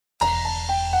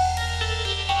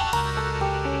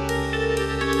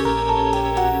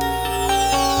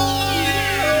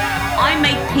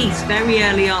peace very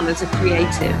early on as a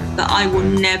creative that I will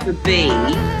never be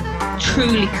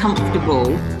truly comfortable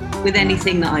with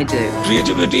anything that I do.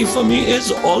 Creativity for me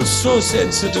is also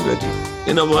sensitivity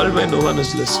in a world where no one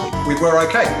is listening. We were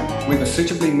okay. We were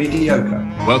suitably mediocre.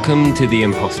 Welcome to The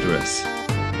Imposterous.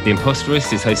 The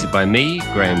Imposterous is hosted by me,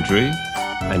 Graham Drew,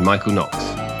 and Michael Knox.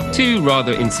 Two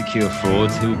rather insecure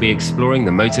frauds who will be exploring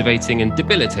the motivating and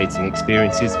debilitating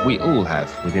experiences we all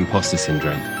have with imposter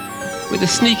syndrome. With a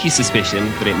sneaky suspicion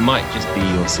that it might just be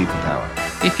your superpower,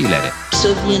 if you let it.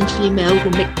 Serbian female who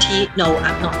make tea. No,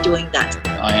 I'm not doing that.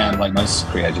 I am, like most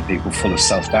creative people, full of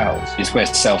self-doubt. It's where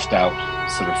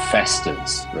self-doubt sort of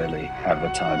festers, really,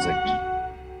 advertising.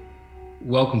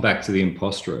 Welcome back to The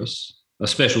Imposterous, a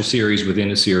special series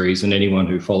within a series, and anyone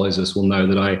who follows us will know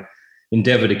that I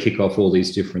endeavour to kick off all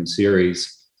these different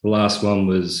series. The last one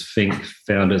was Fink,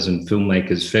 Founders and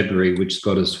Filmmakers February, which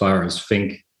got as far as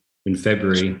Fink in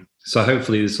February. So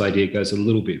hopefully this idea goes a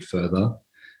little bit further.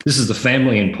 This is the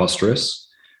Family Imposterous,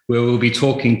 where we'll be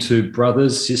talking to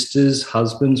brothers, sisters,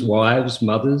 husbands, wives,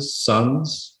 mothers,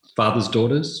 sons, fathers,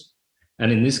 daughters,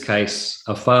 and in this case,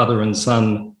 a father and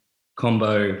son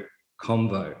combo.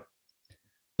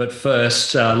 But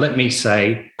first, let me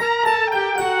say,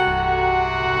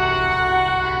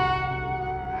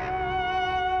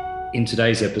 in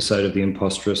today's episode of The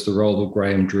Imposterous, the role of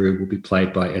Graham Drew will be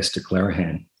played by Esther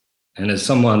Clarahan. And as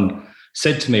someone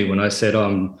said to me when I said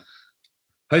I'm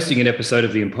hosting an episode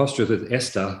of The Imposterous with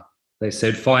Esther, they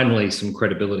said, finally, some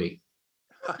credibility.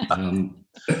 And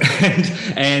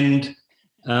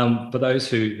for those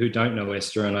who don't know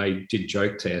Esther, and I did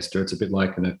joke to Esther, it's a bit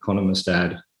like an Economist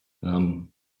ad.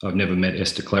 I've never met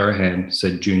Esther Clarahan,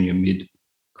 said junior mid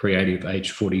creative,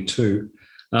 age 42.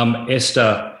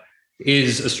 Esther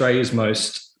is Australia's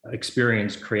most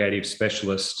experienced creative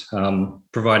specialist,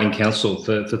 providing counsel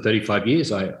for 35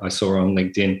 years. I saw on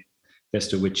LinkedIn,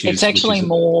 Esther, which is... It's actually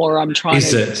more. I'm trying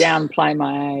to downplay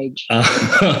my age.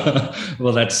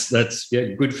 Well, that's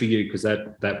good for you, because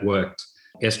that worked.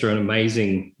 Esther, an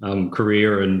amazing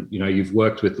career, and you've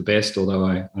worked with the best, although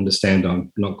I understand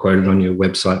I'm not quoted on your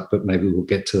website, but maybe we'll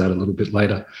get to that a little bit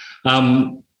later.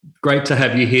 Great to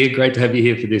have you here. Great to have you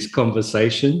here for this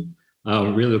conversation.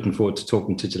 Really looking forward to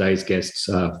talking to today's guests,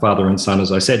 father and son,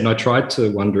 as I said. And I tried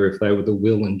to wonder if they were the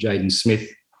Will and Jaden Smith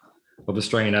of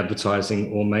Australian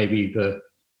advertising, or maybe the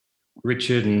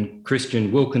Richard and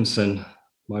Christian Wilkinson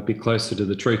might be closer to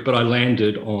the truth. But I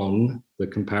landed on the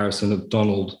comparison of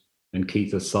Donald and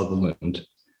Keith Sutherland.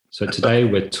 So today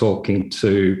we're talking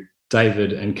to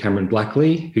David and Cameron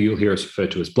Blackley, who you'll hear us refer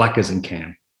to as Blackers and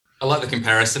Cam. I like the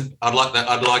comparison. I'd like that.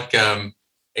 I'd like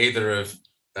either of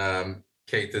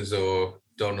Keith's or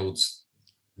Donald's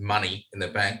money in the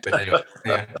bank. But anyway,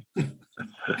 yeah.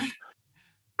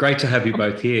 Great to have you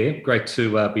both here. Great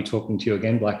to be talking to you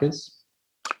again, Blackers.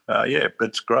 Yeah,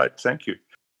 it's great. Thank you.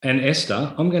 And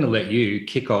Esther, I'm going to let you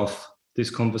kick off this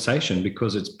conversation,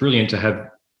 because it's brilliant to have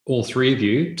all three of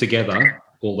you together,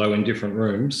 although in different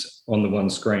rooms, on the one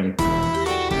screen.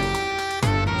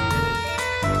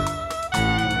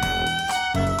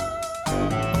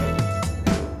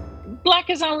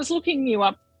 Blackers, I was looking you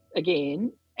up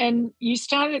again, and you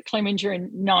started at Clemenger in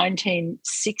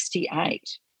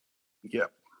 1968.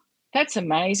 Yep. That's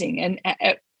amazing. And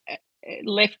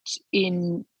left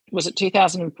in, was it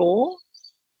 2004?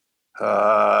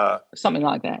 Something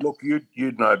like that. Look,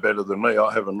 you'd know better than me.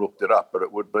 I haven't looked it up, but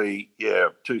it would be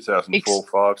 2004,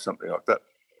 5, something like that.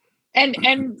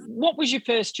 And what was your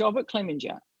first job at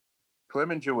Clemenger?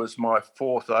 Clemenger was my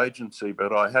fourth agency,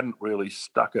 but I hadn't really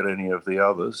stuck at any of the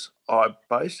others. I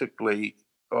basically,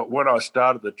 when I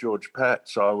started at George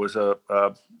Pat's, I was an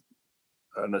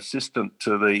assistant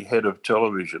to the head of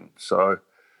television. So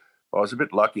I was a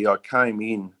bit lucky. I came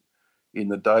in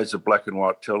the days of black and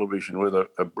white television with a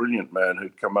brilliant man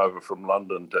who'd come over from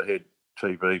London to head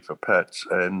TV for Pat's,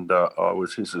 and I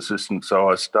was his assistant. So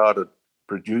I started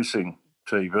producing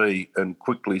TV and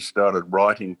quickly started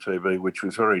writing TV, which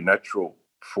was very natural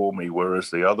for me,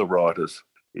 whereas the other writers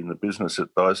in the business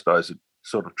at those days had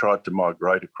sort of tried to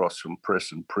migrate across from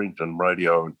press and print and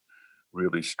radio and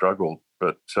really struggled.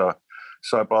 But so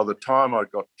by the time I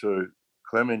got to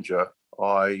Clemenger,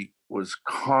 I was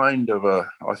kind of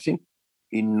I think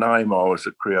in name I was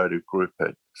a creative group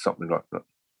head, something like that.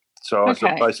 So I was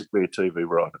basically a TV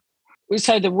writer.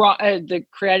 So the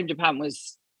creative department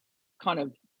was kind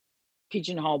of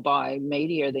pigeonholed by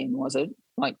media then, was it?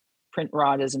 Like print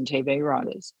writers and TV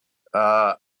writers?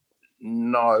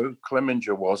 No,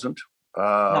 Clemenger wasn't.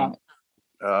 No.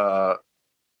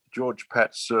 George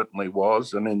Pat's certainly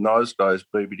was, and in those days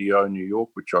BBDO New York,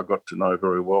 which I got to know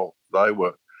very well, they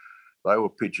were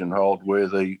pigeonholed, where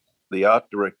the the art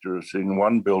director is in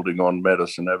one building on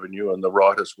Madison Avenue and the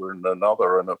writers were in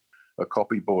another, and a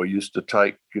copy boy used to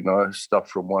take, stuff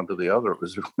from one to the other. It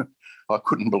was, I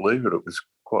couldn't believe it. It was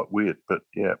quite weird, but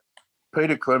yeah.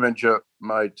 Peter Clemenger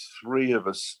made three of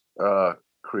us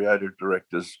creative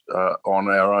directors on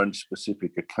our own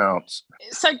specific accounts.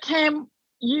 So, Cam,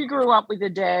 you grew up with a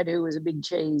dad who was a big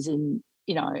cheese in,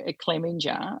 at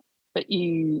Clemenger, but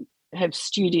you have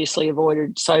studiously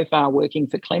avoided so far working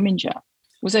for Clemenger.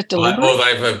 Was that deliberate? Or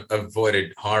they've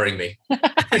avoided hiring me.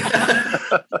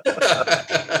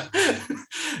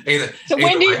 So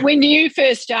when you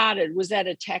first started, was that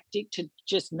a tactic to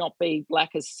just not be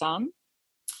Blacker's son?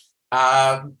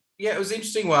 Yeah, it was an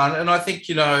interesting one. And I think,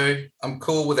 I'm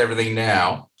cool with everything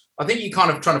now. I think you're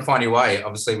kind of trying to find your way,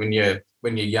 obviously, when you're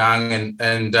young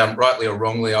and rightly or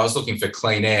wrongly, I was looking for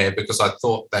clean air because I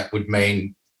thought that would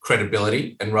mean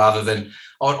credibility. And rather than,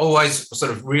 I always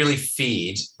sort of really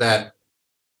feared that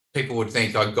people would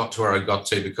think I got to where I got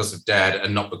to because of Dad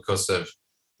and not because of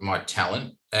my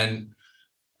talent. And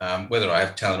whether I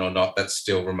have talent or not, that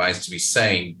still remains to be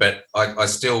seen. But I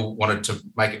still wanted to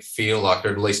make it feel like, or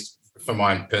at least for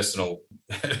my own personal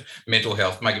mental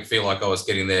health, make it feel like I was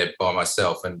getting there by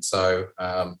myself. And so,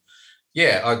 I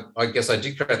guess I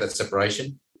did create that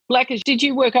separation. Blackers, did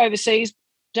you work overseas,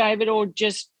 David, or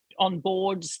just on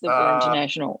boards that were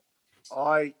international?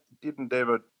 I didn't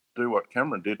ever do what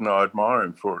Cameron did, and I admire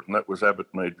him for it, and that was Abbott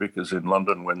Mead Vickers in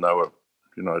London when they were,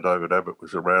 David Abbott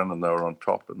was around and they were on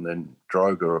top, and then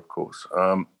Droger, of course.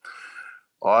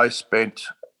 I spent,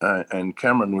 and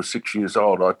Cameron was 6 years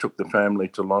old, I took the family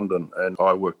to London and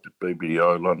I worked at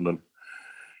BBDO London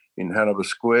in Hanover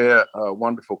Square, a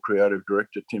wonderful creative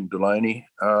director, Tim Delaney,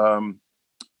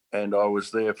 and I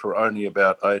was there for only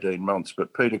about 18 months,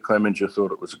 but Peter Clemenger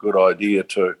thought it was a good idea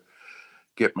to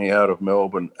get me out of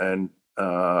Melbourne and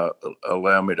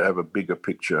allow me to have a bigger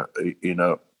picture in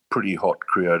a pretty hot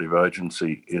creative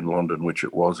agency in London, which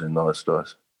it was in those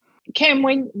days. Cam,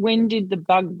 when did the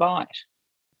bug bite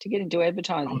to get into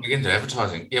advertising? Get into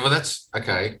advertising. Yeah, well, that's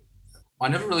okay. I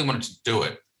never really wanted to do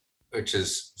it, which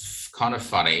is kind of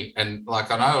funny. And I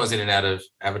know I was in and out of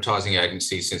advertising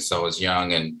agencies since I was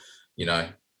young and,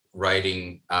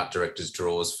 raiding art directors'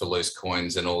 drawers for loose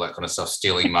coins and all that kind of stuff,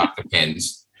 stealing marker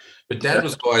pens. But Dad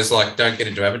was always like, don't get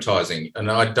into advertising.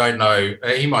 And I don't know,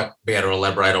 he might be able to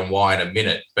elaborate on why in a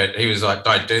minute, but he was like,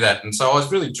 don't do that. And so I was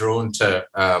really drawn to,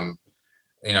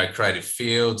 creative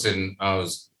fields. And I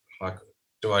was like,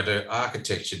 do I do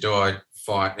architecture? Do I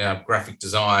find graphic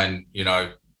design?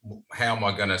 How am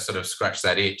I going to sort of scratch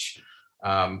that itch?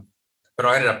 But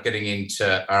I ended up getting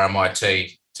into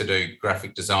RMIT to do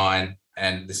graphic design.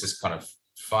 And this is kind of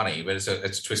funny, but it's a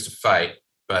twist of fate.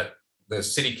 But the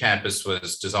city campus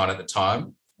was designed at the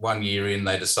time. 1 year in,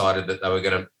 they decided that they were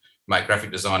going to make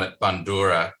graphic design at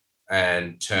Bundoora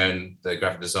and turn the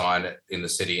graphic design in the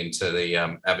city into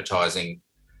the advertising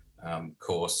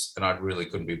course. And I really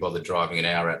couldn't be bothered driving an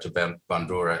hour out to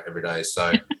Bundoora every day.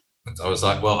 So I was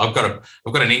like, well, I've got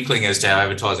an inkling as to how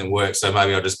advertising works, so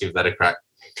maybe I'll just give that a crack.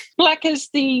 Black, as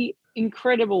the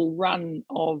incredible run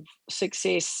of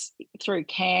success through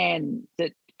Cannes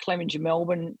that Clemenger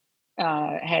Melbourne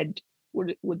had,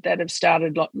 would that have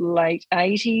started late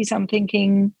 80s, I'm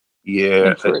thinking?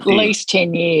 Yeah. For at least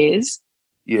 10 years.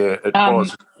 Yeah, it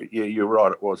was. Yeah, you're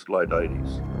right, it was late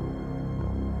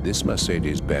 80s. This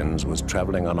Mercedes-Benz was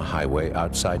travelling on a highway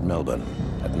outside Melbourne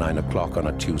at 9 o'clock on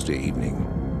a Tuesday evening.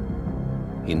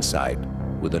 Inside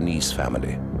were the Nice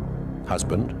family,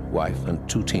 husband, wife, and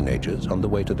 2 teenagers on the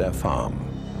way to their farm.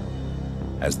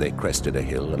 As they crested a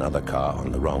hill, another car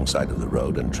on the wrong side of the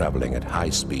road and traveling at high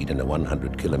speed in a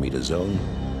 100-kilometer zone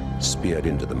speared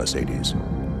into the Mercedes.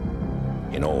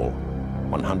 In all,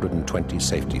 120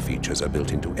 safety features are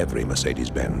built into every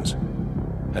Mercedes-Benz.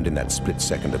 And in that split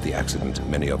second of the accident,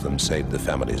 many of them saved the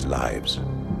family's lives.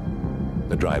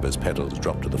 The driver's pedals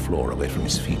dropped to the floor away from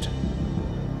his feet.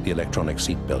 The electronic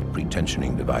seatbelt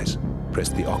pre-tensioning device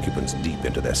pressed the occupants deep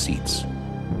into their seats.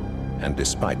 And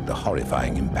despite the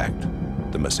horrifying impact,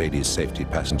 the Mercedes safety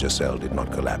passenger cell did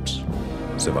not collapse.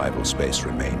 Survival space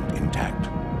remained intact.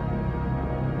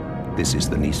 This is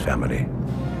the Nice family.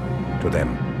 To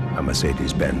them, a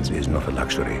Mercedes-Benz is not a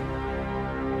luxury.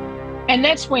 And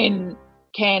that's when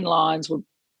Cannes lines were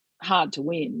hard to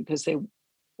win because there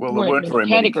weren't very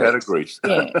many categories.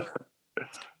 Yeah.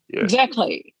 Yeah.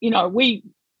 Exactly.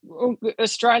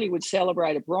 Australia would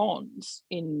celebrate a bronze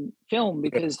in film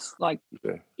because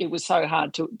it was so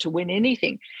hard to win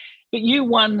anything. But you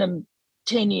won them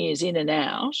 10 years in and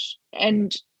out,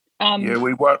 and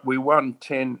we won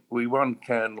Cannes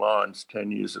lines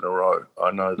 10 years in a row.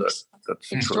 I know that.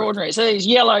 That's extraordinary. true. So there's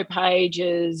Yellow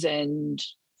Pages and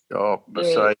Oh,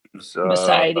 Mercedes.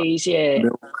 Mercedes, yeah.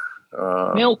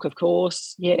 Milk, of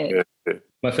course, yeah.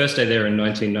 My first day there in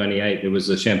 1998, there was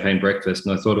a champagne breakfast,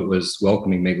 and I thought it was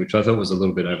welcoming me, which I thought was a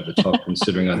little bit over the top,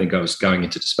 considering I think I was going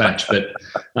into dispatch. But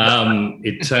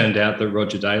it turned out that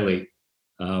Roger Daly,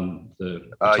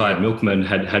 the retired milkman,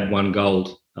 had won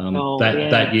gold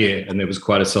that year, and there was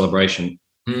quite a celebration.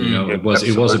 It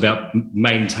was about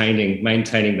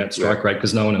maintaining that strike rate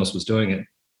because no one else was doing it.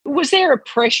 Was there a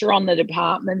pressure on the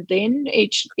department then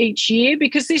each year?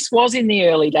 Because this was in the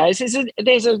early days.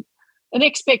 There's an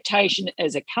expectation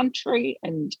as a country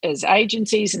and as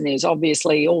agencies, and there's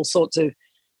obviously all sorts of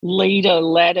leader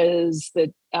ladders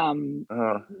that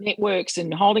networks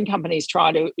and holding companies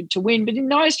try to win. But in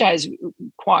those days,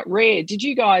 quite rare. Did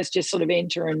you guys just sort of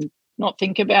enter and not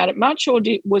think about it much, or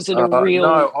was it a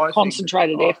real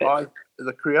concentrated effort?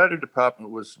 The creative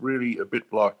department was really a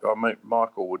bit like,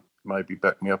 Michael would maybe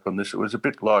back me up on this. It was a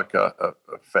bit like a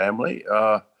family.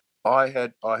 I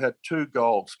had 2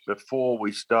 goals before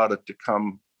we started to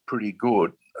come pretty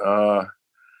good.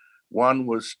 One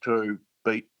was to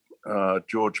beat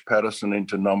George Patterson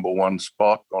into number 1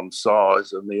 spot on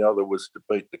size, and the other was to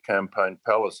beat the Campaign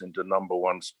Palace into number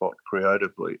 1 spot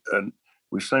creatively. And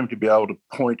we seemed to be able to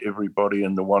point everybody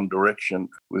in the one direction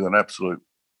with an absolute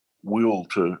will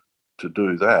to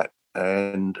do that,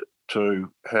 and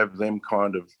to have them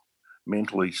kind of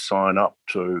mentally sign up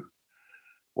to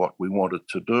what we wanted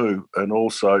to do, and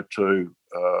also to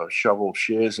shovel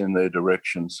shares in their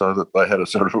direction so that they had a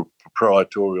sort of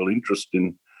proprietorial interest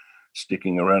in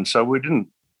sticking around. So we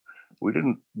didn't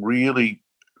really,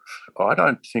 I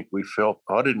didn't feel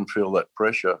that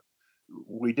pressure.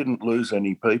 We didn't lose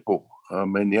any people. I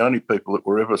mean, the only people that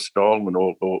were ever stolen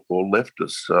or left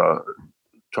us,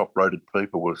 top-rated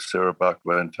people, were Sarah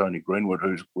Barclay and Tony Greenwood,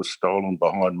 who was stolen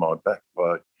behind my back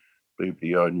by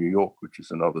BBDO New York, which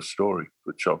is another story,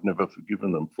 which I've never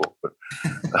forgiven them for. But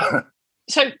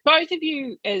So both of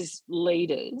you as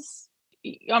leaders,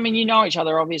 I mean, you know each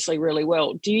other obviously really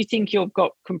well. Do you think you've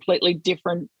got completely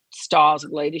different styles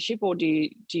of leadership, or do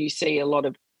you see a lot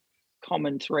of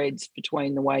common threads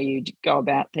between the way you go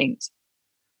about things?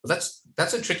 Well,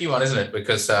 that's a tricky one, isn't it?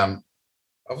 Because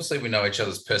obviously we know each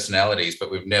other's personalities,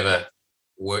 but we've never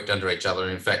worked under each other.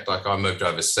 In fact, like, I moved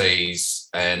overseas,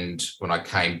 and when I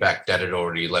came back, Dad had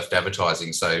already left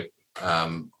advertising. So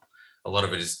a lot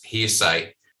of it is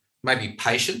hearsay. Maybe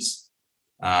patience.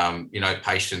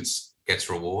 Patience gets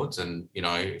rewards, and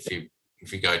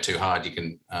if you go too hard, you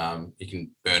can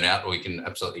burn out, or you can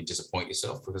absolutely disappoint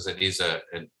yourself, because it is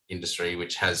an industry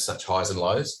which has such highs and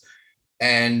lows.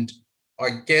 And I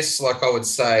guess, like, I would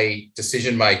say,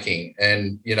 decision making,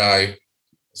 and as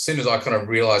soon as I kind of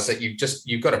realised that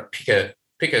you've got to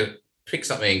pick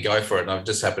something and go for it, and I've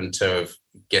just happened to have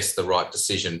guessed the right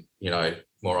decision,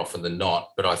 more often than not.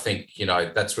 But I think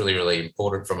that's really, really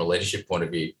important from a leadership point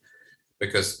of view,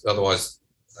 because otherwise,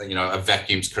 a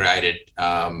vacuum's created.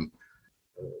 Doubt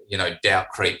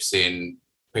creeps in,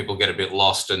 people get a bit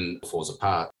lost and falls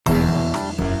apart.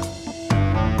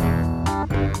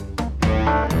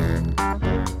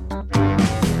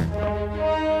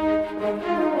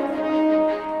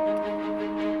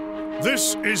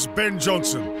 This is Ben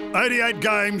Johnson, 88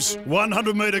 Games,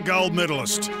 100-metre gold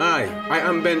medalist. Hi, I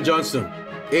am Ben Johnson,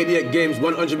 88 Games,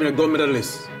 100-metre gold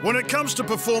medalist. When it comes to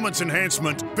performance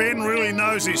enhancement, Ben really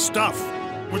knows his stuff,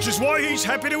 which is why he's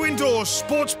happy to endorse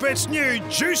Sportsbet's new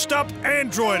Juiced Up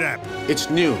Android app. It's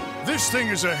new. This thing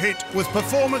is a hit with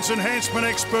performance enhancement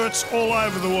experts all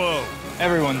over the world.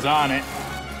 Everyone's on it.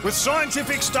 With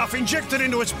scientific stuff injected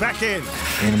into its back end.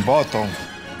 In bottom.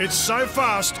 It's so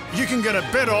fast, you can get a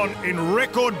bet on in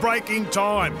record-breaking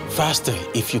time. Faster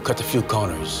if you cut a few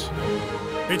corners.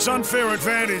 Its unfair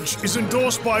advantage is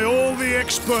endorsed by all the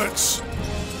experts.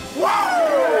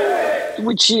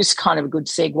 Which is kind of a good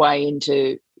segue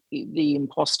into the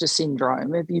imposter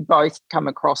syndrome. Have you both come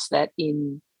across that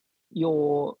in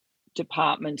your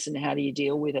departments, and how do you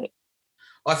deal with it?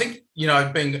 I think,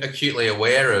 being acutely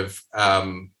aware of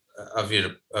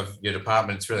your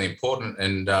department, it's really important,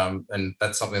 and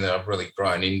that's something that I've really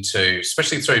grown into,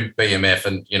 especially through BMF,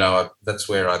 and that's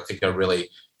where I think I really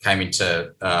came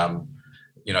into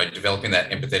developing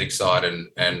that empathetic side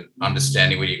and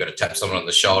understanding where you've got to tap someone on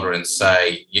the shoulder and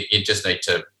say you just need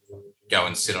to go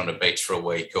and sit on a beach for a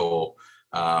week, or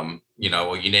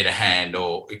or you need a hand,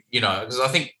 or because I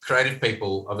think creative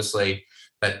people, obviously,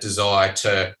 that desire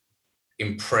to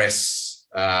impress,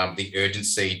 the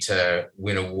urgency to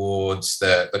win awards,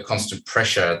 the constant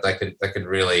pressure, that could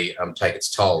really take its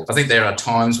toll. I think there are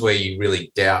times where you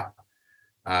really doubt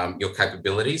your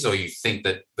capabilities, or you think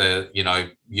that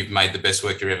you've made the best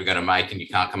work you're ever going to make and you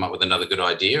can't come up with another good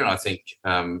idea. And I think,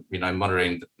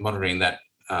 monitoring that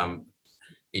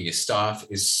in your staff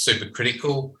is super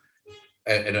critical.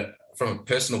 And from a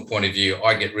personal point of view,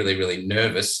 I get really, really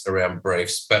nervous around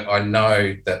briefs, but I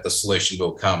know that the solution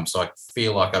will come. So I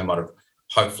feel like I might have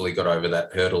hopefully got over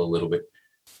that hurdle a little bit.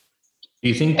 Do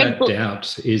you think that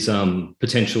doubt is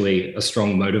potentially a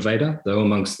strong motivator, though,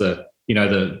 amongst the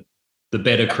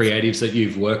better creatives that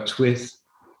you've worked with?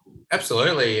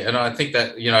 Absolutely. And I think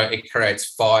that, it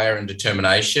creates fire and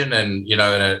determination, and,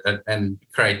 and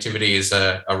creativity is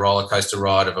a roller coaster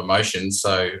ride of emotions.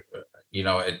 So,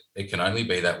 it can only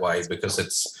be that way because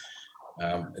it's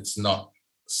not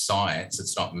science,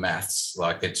 it's not maths.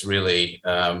 Like, it's really,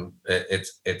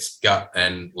 it's gut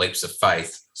and leaps of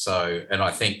faith. So, and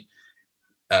I think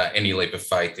any leap of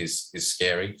faith is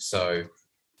scary. So,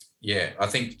 yeah, I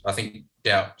think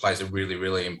doubt plays a really,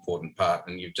 really important part,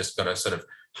 and you've just got to sort of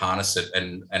harness it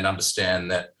and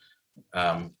understand that,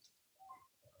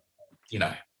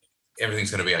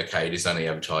 everything's going to be okay. It is only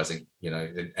advertising,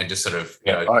 and just sort of,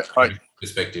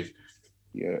 perspective.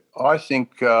 Yeah, I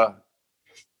think, I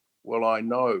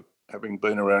know, having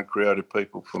been around creative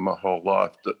people for my whole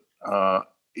life, that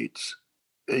it's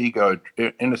ego.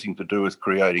 Anything to do with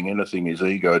creating anything is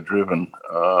ego driven,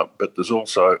 but there's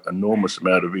also enormous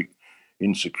amount of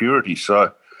insecurity.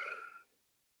 So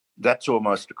that's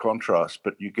almost a contrast,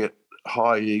 but you get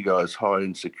high egos, high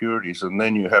insecurities, and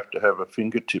then you have to have a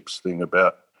fingertips thing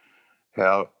about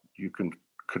how you can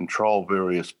control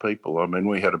various people. I mean,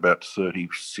 we had about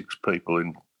 36 people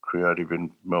in creative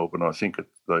in Melbourne, I think,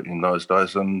 in those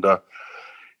days, and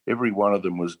every one of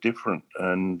them was different.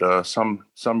 And some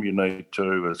you need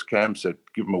to, as Cam said,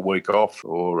 give them a week off,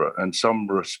 and some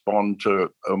respond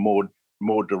to a more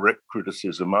direct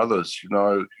criticism. Others,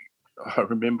 I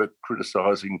remember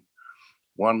criticising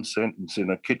one sentence in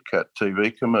a Kit Kat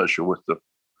TV commercial with the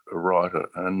writer,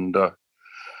 and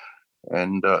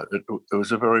it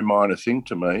was a very minor thing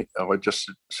to me. I just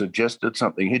suggested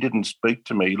something. He didn't speak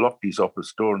to me. He locked his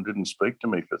office door and didn't speak to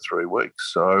me for 3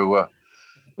 weeks. So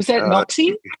was that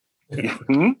Noxie?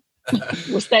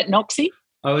 Was that Noxie?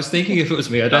 I was thinking if it was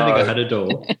me. I don't think I had a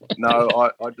door. No,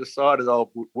 I decided I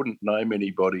wouldn't name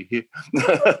anybody here.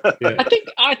 Yeah.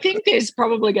 I think there's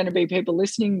probably going to be people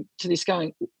listening to this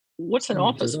going, "What's an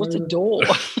office? What's a door?"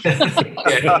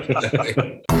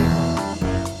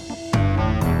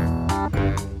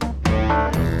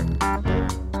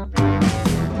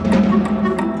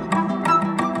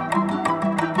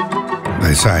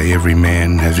 They say every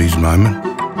man has his moment.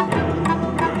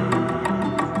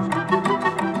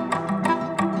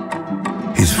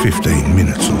 His 15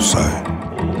 minutes or so.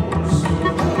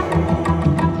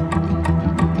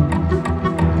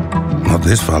 Not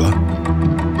this fella.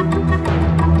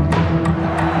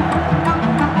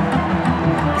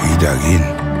 He dug in.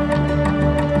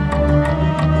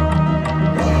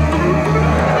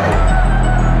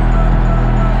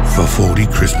 For 40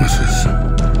 Christmases,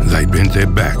 they bent their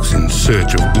backs in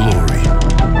search of glory.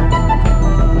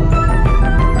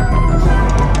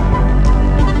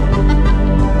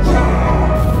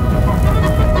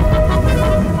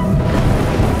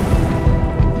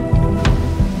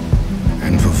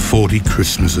 And for 40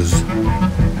 Christmases,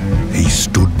 he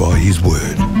stood by his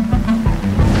word.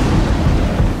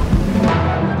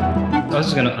 I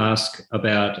was going to ask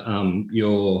about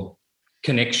your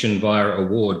connection via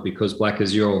award, because Black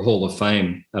is your Hall of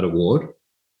Fame at award.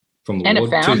 From and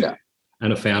award,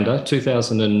 a founder.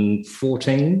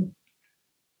 2014.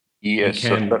 Yes,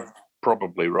 Cam, that's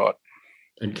probably right.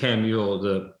 And Cam, you're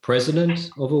the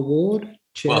president of award?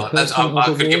 Well, I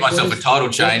could give myself a title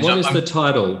change. What is the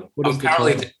title? I'm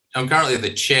currently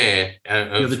the chair.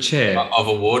 You're the chair of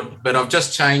award, but I've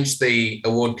just changed the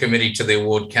award committee to the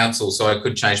award council, so I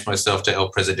could change myself to El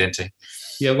Presidente.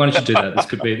 Yeah, why don't you do that? This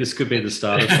could be the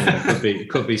start of something. It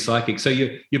could be psychic. So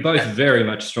you're both very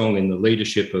much strong in the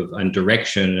leadership and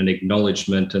direction and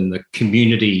acknowledgement and the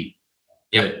community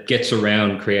that gets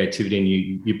around creativity, and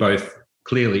you both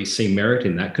clearly see merit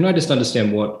in that. Can I just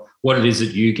understand what it is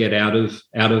that you get out of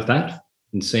that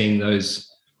and seeing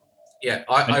those? Yeah,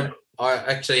 I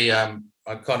actually I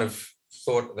kind of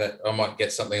thought that I might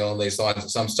get something along these lines at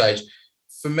some stage.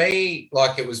 For me,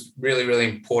 like, it was really, really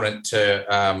important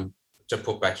to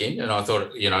put back in, and I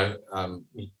thought,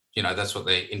 that's what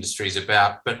the industry is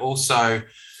about. But also,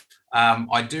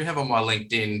 I do have on my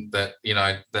LinkedIn that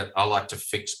that I like to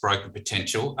fix broken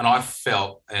potential, and I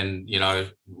felt, and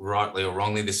rightly or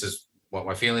wrongly, this is what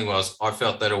my feeling was. I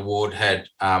felt that award had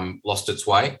lost its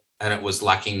way, and it was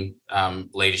lacking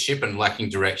leadership and lacking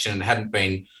direction, and hadn't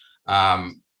been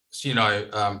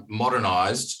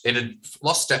modernised. It had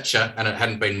lost stature and it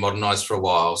hadn't been modernised for a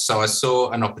while. So I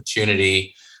saw an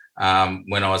opportunity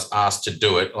when I was asked to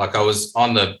do it. Like I was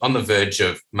on the verge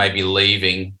of maybe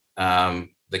leaving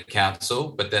the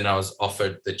council, but then I was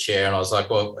offered the chair, and I was like,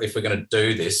 well, if we're going to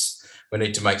do this, we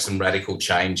need to make some radical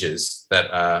changes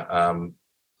that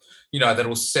that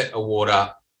will set award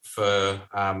up for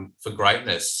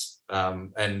greatness.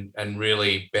 And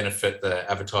really benefit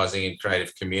the advertising and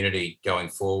creative community going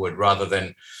forward, rather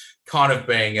than kind of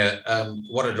being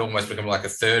what had almost become like a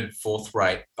third,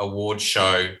 fourth-rate award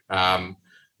show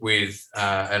with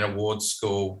an award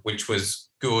school which was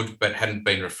good but hadn't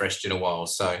been refreshed in a while.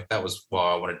 So that was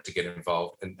why I wanted to get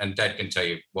involved. And Dad can tell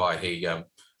you why he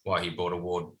bought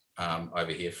award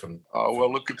over here from. Oh well,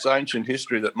 look, it's ancient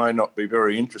history that may not be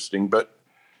very interesting, but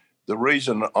the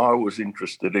reason I was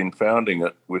interested in founding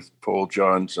it with Paul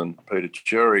Jones and Peter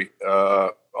Cherry,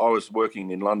 I was working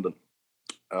in London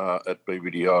at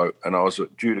BBDO, and I was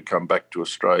due to come back to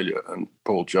Australia, and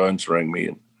Paul Jones rang me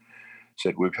and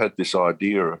said, we've had this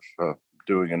idea of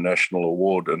doing a national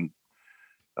award, and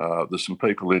there's some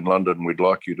people in London we'd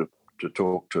like you to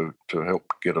talk to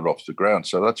help get it off the ground.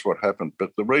 So that's what happened.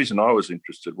 But the reason I was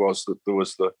interested was that there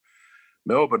was the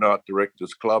Melbourne Art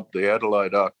Directors Club, the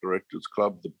Adelaide Art Directors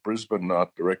Club, the Brisbane Art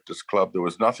Directors Club. There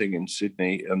was nothing in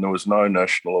Sydney, and there was no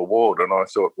national award. And I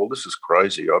thought, well, this is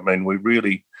crazy. I mean, we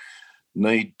really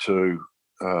need to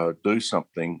do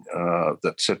something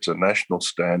that sets a national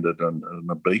standard and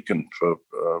a beacon for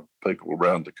people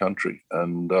around the country.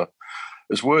 And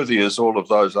as worthy as all of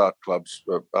those arts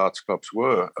clubs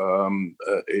were,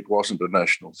 it wasn't a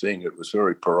national thing. It was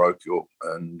very parochial,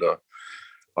 and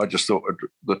I just thought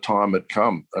the time had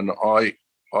come, and I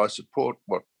support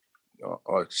what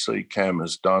I see Cam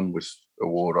has done with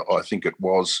award. I think it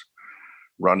was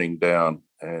running down,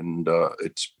 and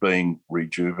it's being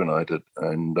rejuvenated,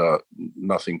 and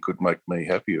nothing could make me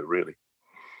happier, really.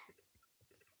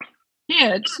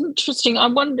 Yeah, it's interesting. I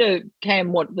wonder,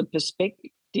 Cam, what the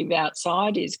perspective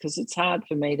outside is, because it's hard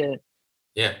for me to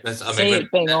see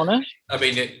it being on it. I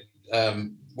mean,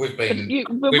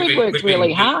 we've worked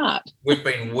really hard. We've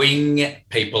been wing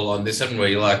people on this, haven't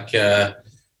we? Like, I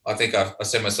think I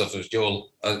see myself as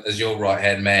your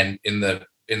right-hand man in the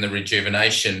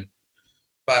rejuvenation.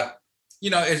 But,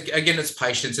 again, it's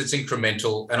patience, it's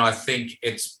incremental, and I think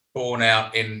it's borne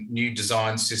out in new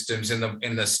design systems, in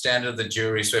the standard of the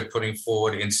juries we're putting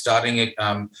forward, in starting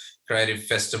a creative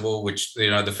festival, which,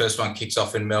 the first one kicks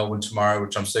off in Melbourne tomorrow,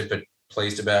 which I'm super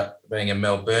pleased about, being a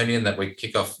Melburnian, that we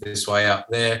kick off this way out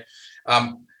there.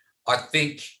 I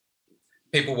think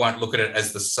people won't look at it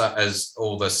as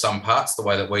all the sum parts the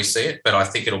way that we see it, but I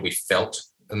think it'll be felt,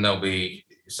 and there'll be,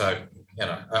 so,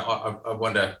 I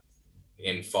wonder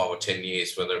in 5 or 10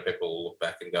 years whether people will look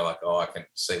back and go like, oh, I can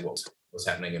see what's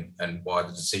happening and why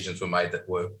the decisions were made that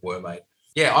were made.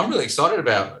 Yeah, I'm really excited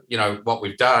about, what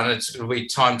we've done. It'll be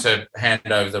time to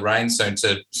hand over the reins soon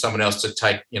to someone else to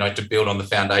take, to build on the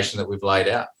foundation that we've laid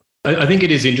out. I think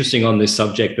it is interesting on this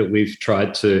subject that we've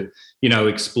tried to,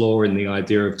 explore in the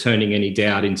idea of turning any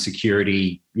doubt,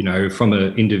 insecurity, from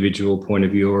an individual point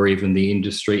of view, or even the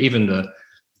industry, even the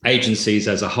agencies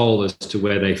as a whole, as to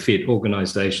where they fit.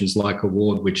 Organisations like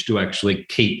Award, which do actually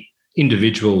keep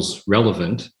individuals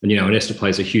relevant. And, and Esther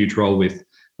plays a huge role with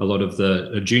a lot of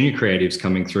the junior creatives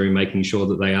coming through, making sure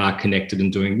that they are connected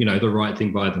and doing, the right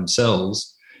thing by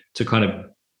themselves to kind of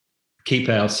keep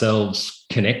ourselves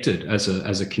connected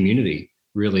as a community,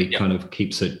 really kind of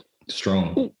keeps it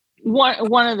strong.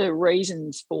 One of the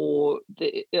reasons for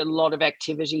a lot of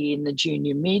activity in the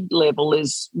junior mid-level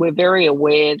is we're very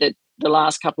aware that the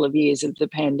last couple of years of the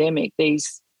pandemic,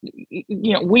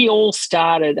 we all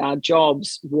started our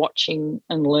jobs watching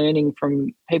and learning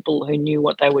from people who knew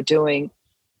what they were doing,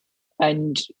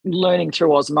 and learning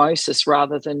through osmosis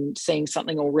rather than seeing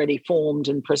something already formed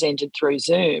and presented through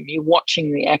Zoom. You're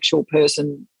watching the actual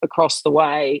person across the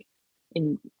way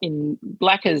in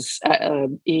Blacker's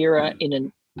era in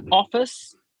an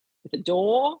office with a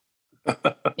door,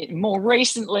 more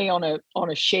recently on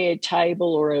a shared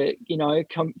table or a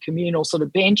communal sort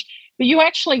of bench. But you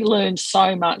actually learn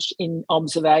so much in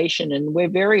observation, and we're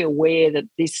very aware that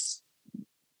this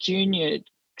junior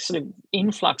sort of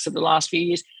influx of the last few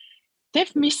years,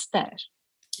 they've missed that.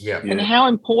 Yeah. And how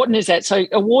important is that? So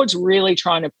Award's really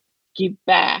trying to give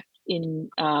back in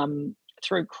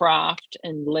through craft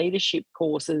and leadership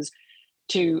courses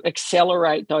to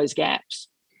accelerate those gaps.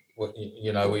 Well,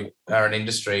 we are an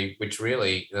industry which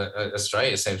really,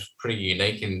 Australia seems pretty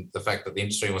unique in the fact that the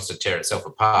industry wants to tear itself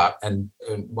apart. And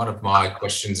one of my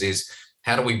questions is,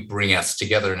 how do we bring us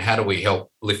together and how do we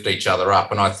help lift each other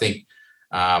up? And I think,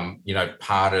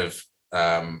 part of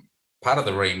part of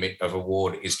the remit of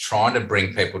award is trying to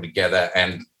bring people together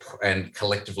and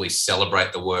collectively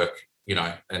celebrate the work,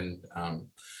 and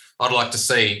I'd like to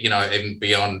see, even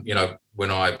beyond, when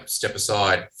I step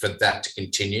aside, for that to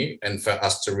continue and for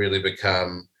us to really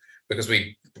become, because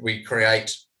we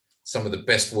create some of the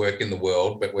best work in the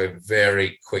world, but we're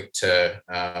very quick to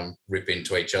rip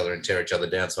into each other and tear each other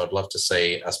down. So I'd love to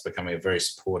see us becoming a very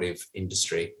supportive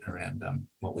industry around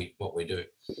what we do.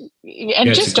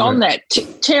 And just on that,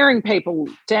 tearing people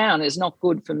down is not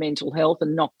good for mental health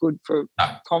and not good for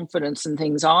confidence and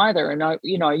things either. And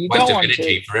you go on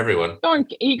for everyone.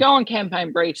 You go on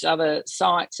campaign briefs, other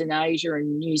sites in Asia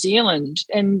and New Zealand,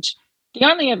 and the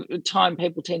only time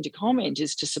people tend to comment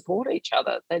is to support each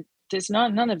other. There's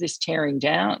none of this tearing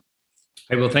down.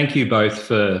 Hey, well, thank you both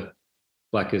for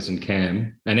Blackers and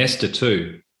Cam, and Esther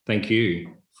too. Thank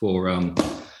you for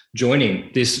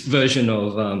joining this version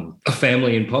of a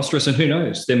family imposterous. And who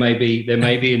knows, there may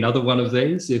be another one of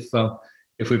these if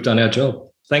we've done our job.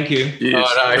 Thank you. Yes,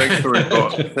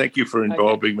 thank you for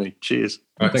involving me. Cheers.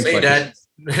 Right, see you, Dad.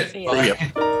 See you.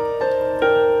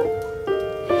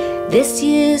 This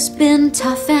year's been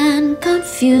tough and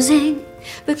confusing.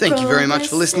 Thank you very much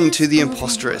for listening to The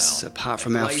Imposterous. Apart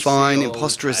from our fine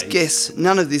imposterous guests,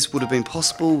 none of this would have been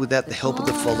possible without the help of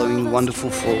the following wonderful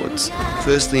frauds.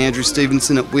 Firstly, Andrew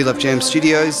Stevenson at We Love Jam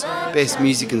Studios, best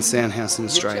music and sound house in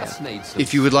Australia.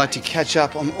 If you would like to catch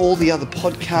up on all the other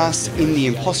podcasts in the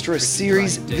Imposterous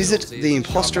series, visit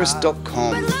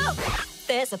theimposterous.com.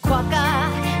 There's a quokka,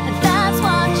 and that's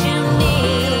what you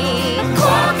need. A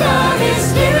quokka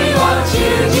is really what you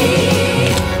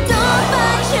need. Don't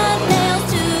bite your nails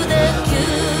to the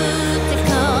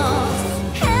cuticles.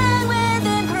 And with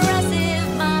impressive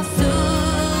marsupials.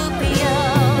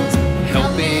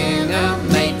 Helping a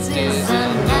mate is a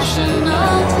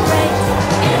national trait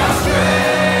in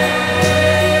Australia.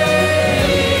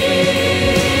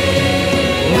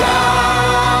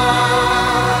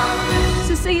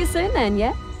 So see you soon then,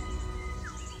 yeah?